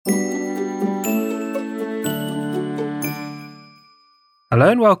Hello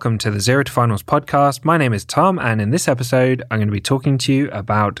and welcome to the Zero to Finals podcast. My name is Tom, and in this episode, I'm going to be talking to you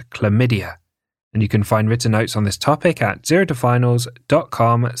about chlamydia. And you can find written notes on this topic at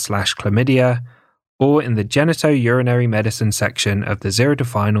zerotofinals.com/chlamydia or in the genitourinary medicine section of the Zero to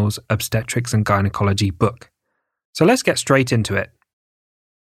Finals Obstetrics and Gynecology book. So let's get straight into it.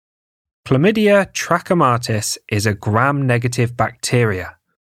 Chlamydia trachomatis is a gram-negative bacteria.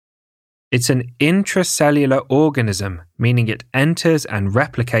 It's an intracellular organism, meaning it enters and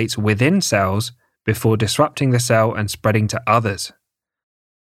replicates within cells before disrupting the cell and spreading to others.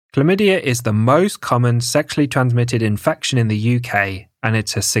 Chlamydia is the most common sexually transmitted infection in the UK, and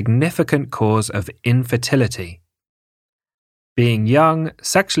it's a significant cause of infertility. Being young,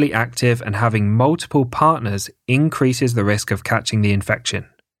 sexually active, and having multiple partners increases the risk of catching the infection.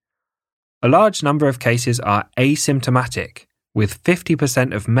 A large number of cases are asymptomatic, with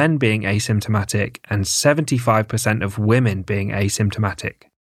 50% of men being asymptomatic and 75% of women being asymptomatic.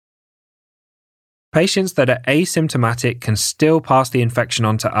 Patients that are asymptomatic can still pass the infection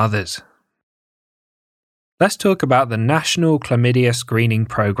on to others. Let's talk about the National Chlamydia Screening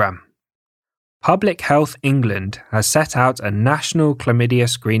Programme. Public Health England has set out a National Chlamydia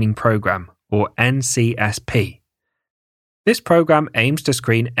Screening Programme, or NCSP. This programme aims to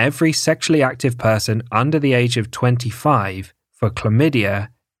screen every sexually active person under the age of 25 for chlamydia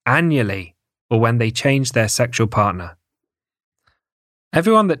annually or when they change their sexual partner.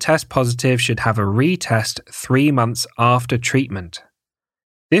 Everyone that tests positive should have a retest 3 months after treatment.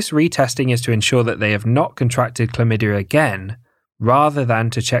 This retesting is to ensure that they have not contracted chlamydia again, rather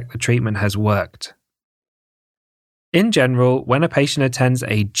than to check the treatment has worked. In general, when a patient attends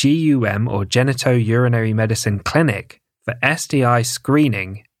a GUM or genitourinary medicine clinic for STI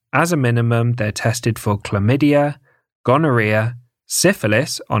screening, as a minimum they're tested for chlamydia, gonorrhea,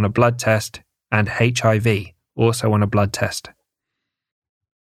 syphilis on a blood test, and HIV, also on a blood test.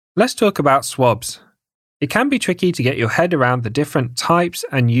 Let's talk about swabs. It can be tricky to get your head around the different types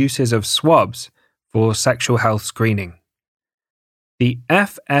and uses of swabs for sexual health screening. The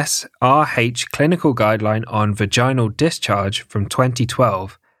FSRH Clinical Guideline on Vaginal Discharge from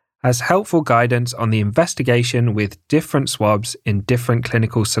 2012 has helpful guidance on the investigation with different swabs in different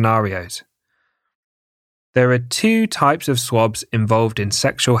clinical scenarios. There are 2 types of swabs involved in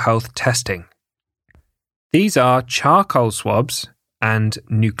sexual health testing. These are charcoal swabs and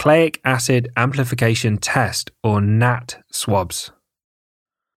nucleic acid amplification test, or NAT swabs.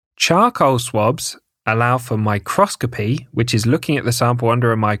 Charcoal swabs allow for microscopy, which is looking at the sample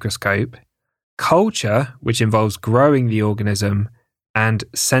under a microscope, culture, which involves growing the organism, and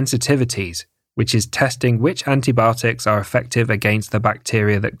sensitivities, which is testing which antibiotics are effective against the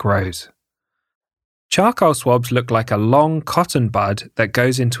bacteria that grows. Charcoal swabs look like a long cotton bud that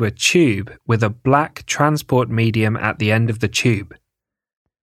goes into a tube with a black transport medium at the end of the tube.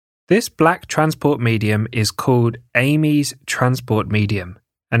 This black transport medium is called Amy's transport medium,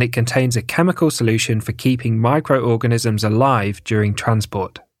 and it contains a chemical solution for keeping microorganisms alive during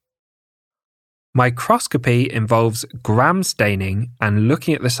transport. Microscopy involves gram staining and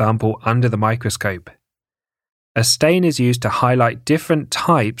looking at the sample under the microscope. A stain is used to highlight different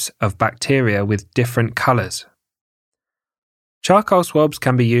types of bacteria with different colours. Charcoal swabs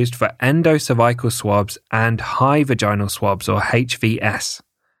can be used for endocervical swabs and high vaginal swabs, or HVS.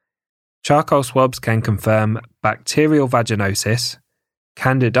 Charcoal swabs can confirm bacterial vaginosis,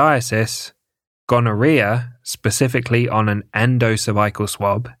 candidiasis, gonorrhea, specifically on an endocervical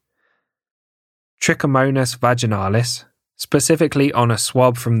swab, Trichomonas vaginalis, specifically on a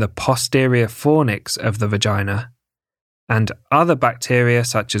swab from the posterior fornix of the vagina, and other bacteria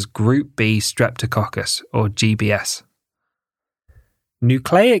such as Group B streptococcus, or GBS.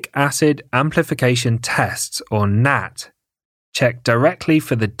 Nucleic acid amplification tests, or NAT, check directly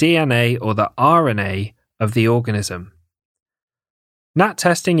for the DNA or the RNA of the organism. NAT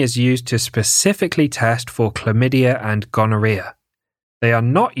testing is used to specifically test for chlamydia and gonorrhea. They are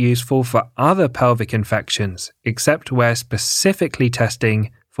not useful for other pelvic infections, except where specifically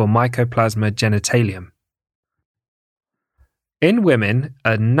testing for Mycoplasma genitalium. In women,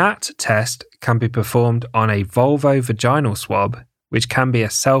 a NAT test can be performed on a vulvovaginal swab, which can be a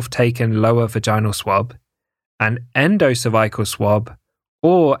self-taken lower vaginal swab, an endocervical swab,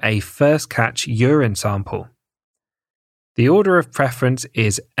 or a first-catch urine sample. The order of preference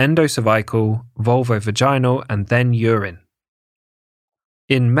is endocervical, vulvovaginal, and then urine.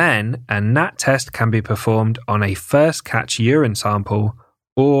 In men, a NAT test can be performed on a first-catch urine sample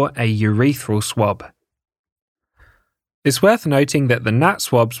or a urethral swab. It's worth noting that the NAT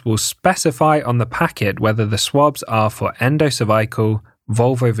swabs will specify on the packet whether the swabs are for endocervical,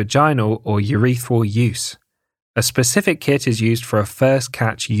 vulvovaginal, or urethral use, A specific kit is used for a first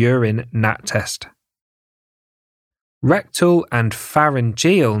catch urine NAT test. Rectal and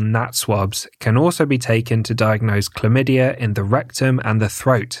pharyngeal NAT swabs can also be taken to diagnose chlamydia in the rectum and the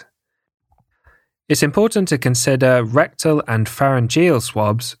throat. It's important to consider rectal and pharyngeal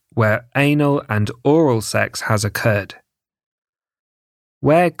swabs where anal and oral sex has occurred.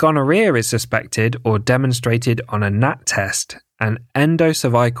 Where gonorrhea is suspected or demonstrated on a NAT test, an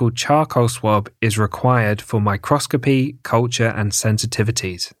endocervical charcoal swab is required for microscopy, culture, and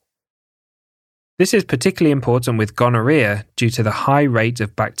sensitivities. This is particularly important with gonorrhea due to the high rate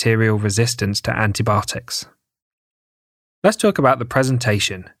of bacterial resistance to antibiotics. Let's talk about the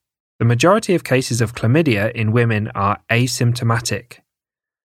presentation. The majority of cases of chlamydia in women are asymptomatic.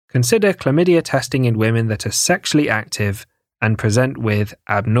 Consider chlamydia testing in women that are sexually active and present with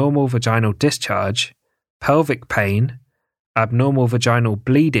abnormal vaginal discharge, pelvic pain, abnormal vaginal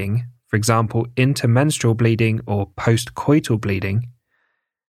bleeding, for example, intermenstrual bleeding or postcoital bleeding,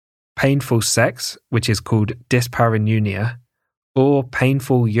 painful sex, which is called dyspareunia, or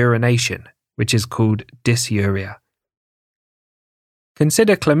painful urination, which is called dysuria.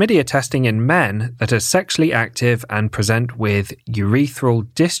 Consider chlamydia testing in men that are sexually active and present with urethral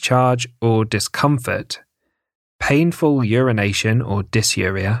discharge or discomfort, painful urination or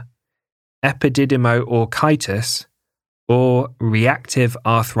dysuria, epididymoorchitis, or reactive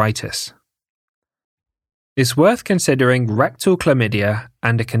arthritis. It's worth considering rectal chlamydia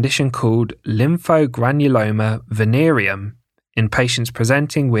and a condition called lymphogranuloma venereum in patients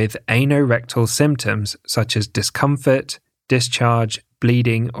presenting with anorectal symptoms such as discomfort, discharge,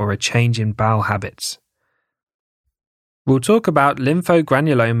 bleeding, or a change in bowel habits. We'll talk about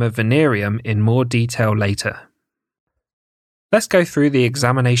lymphogranuloma venereum in more detail later. Let's go through the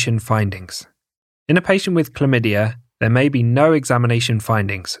examination findings. In a patient with chlamydia, there may be no examination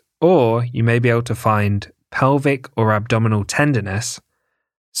findings, or you may be able to find pelvic or abdominal tenderness,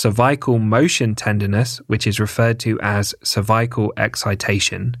 cervical motion tenderness, which is referred to as cervical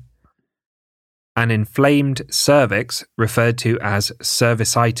excitation, an inflamed cervix, referred to as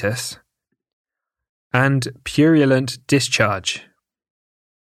cervicitis, and purulent discharge.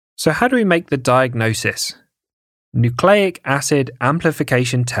 So how do we make the diagnosis? Nucleic acid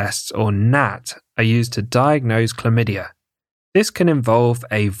amplification tests, or NAT, are used to diagnose chlamydia. This can involve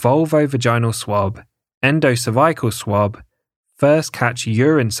a vulvovaginal swab, endocervical swab, first catch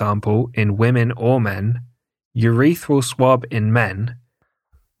urine sample in women or men, urethral swab in men,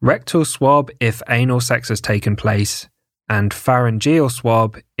 rectal swab if anal sex has taken place, and pharyngeal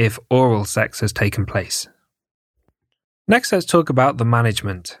swab if oral sex has taken place. Next, let's talk about the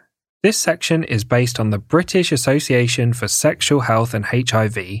management. This section is based on the British Association for Sexual Health and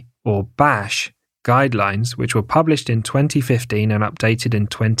HIV, or BASH, guidelines which were published in 2015 and updated in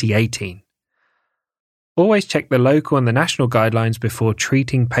 2018. Always check the local and the national guidelines before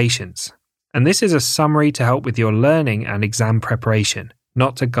treating patients, and this is a summary to help with your learning and exam preparation,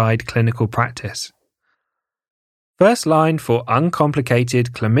 not to guide clinical practice. First line for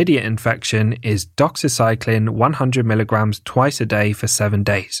uncomplicated chlamydia infection is doxycycline 100 mg twice a day for 7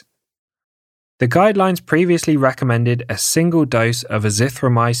 days. The guidelines previously recommended a single dose of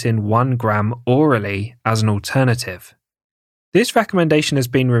azithromycin 1 gram orally as an alternative. This recommendation has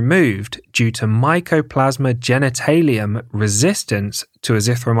been removed due to Mycoplasma genitalium resistance to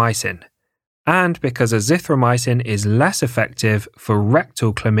azithromycin, and because azithromycin is less effective for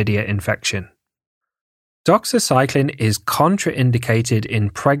rectal chlamydia infection. Doxycycline is contraindicated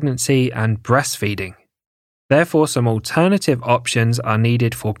in pregnancy and breastfeeding. Therefore, some alternative options are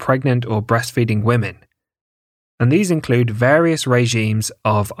needed for pregnant or breastfeeding women, and these include various regimes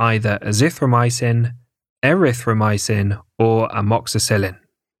of either azithromycin, erythromycin, or amoxicillin.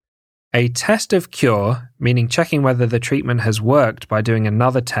 A test of cure, meaning checking whether the treatment has worked by doing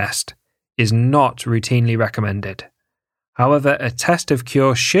another test, is not routinely recommended. However, a test of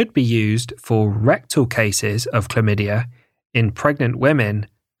cure should be used for rectal cases of chlamydia in pregnant women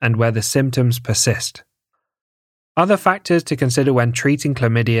and where the symptoms persist. Other factors to consider when treating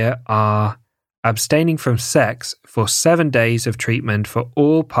chlamydia are abstaining from sex for 7 days of treatment for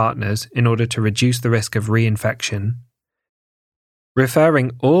all partners in order to reduce the risk of reinfection,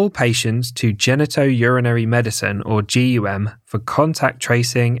 referring all patients to genitourinary medicine or GUM for contact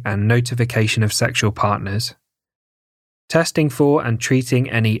tracing and notification of sexual partners, testing for and treating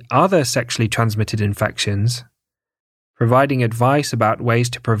any other sexually transmitted infections, providing advice about ways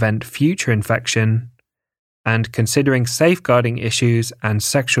to prevent future infection, and considering safeguarding issues and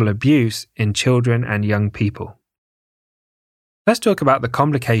sexual abuse in children and young people. Let's talk about the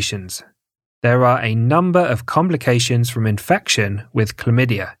complications. There are a number of complications from infection with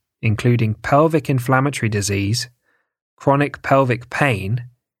chlamydia, including pelvic inflammatory disease, chronic pelvic pain,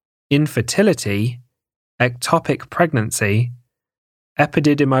 infertility, ectopic pregnancy,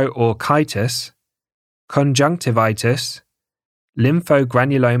 epididymoorchitis, conjunctivitis,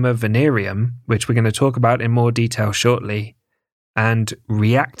 lymphogranuloma venereum, which we're going to talk about in more detail shortly, and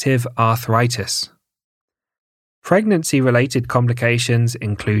reactive arthritis. Pregnancy-related complications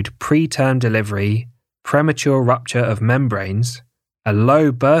include preterm delivery, premature rupture of membranes, a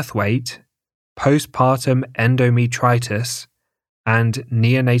low birth weight, postpartum endometritis, and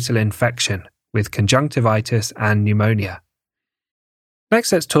neonatal infection with conjunctivitis and pneumonia.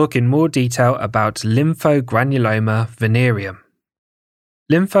 Next, let's talk in more detail about lymphogranuloma venereum.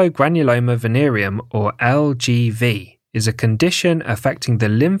 Lymphogranuloma venereum, or LGV, is a condition affecting the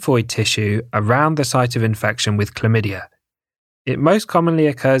lymphoid tissue around the site of infection with chlamydia. It most commonly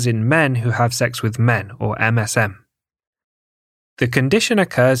occurs in men who have sex with men, or MSM. The condition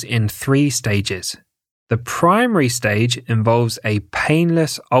occurs in 3 stages. The primary stage involves a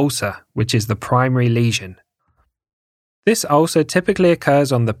painless ulcer, which is the primary lesion. This ulcer typically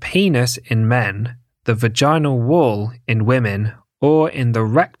occurs on the penis in men, the vaginal wall in women, or in the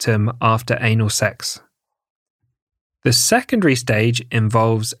rectum after anal sex. The secondary stage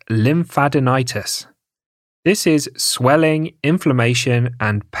involves lymphadenitis. This is swelling, inflammation,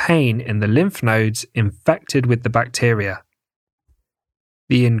 and pain in the lymph nodes infected with the bacteria.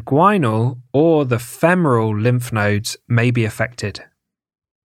 The inguinal or the femoral lymph nodes may be affected.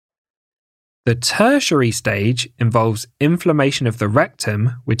 The tertiary stage involves inflammation of the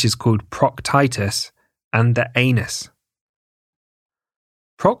rectum, which is called proctitis, and the anus.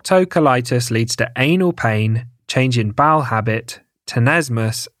 Proctocolitis leads to anal pain, change in bowel habit,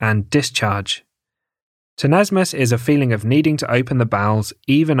 tenesmus, and discharge. Tenesmus is a feeling of needing to open the bowels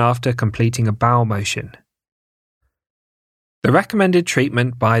even after completing a bowel motion. The recommended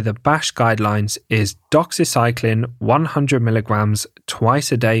treatment by the BASH guidelines is doxycycline 100 mg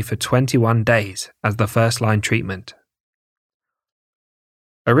twice a day for 21 days as the first-line treatment.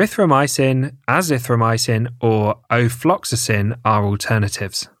 Erythromycin, azithromycin, or ofloxacin are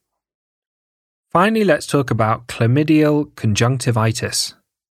alternatives. Finally, let's talk about chlamydial conjunctivitis.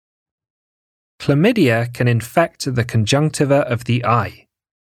 Chlamydia can infect the conjunctiva of the eye.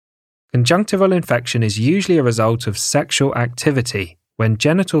 Conjunctival infection is usually a result of sexual activity when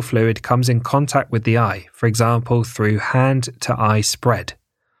genital fluid comes in contact with the eye, for example, through hand-to-eye spread.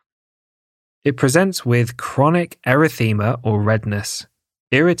 It presents with chronic erythema or redness,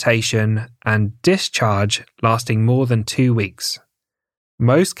 irritation, and discharge lasting more than 2 weeks.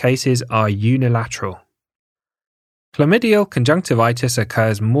 Most cases are unilateral. Chlamydial conjunctivitis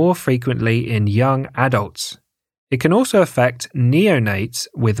occurs more frequently in young adults. It can also affect neonates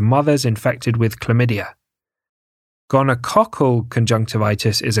with mothers infected with chlamydia. Gonococcal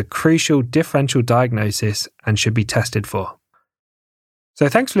conjunctivitis is a crucial differential diagnosis and should be tested for. So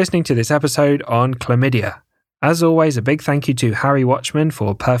thanks for listening to this episode on chlamydia. As always, a big thank you to Harry Watchman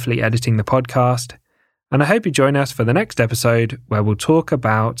for perfectly editing the podcast, and I hope you join us for the next episode where we'll talk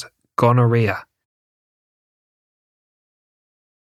about gonorrhea.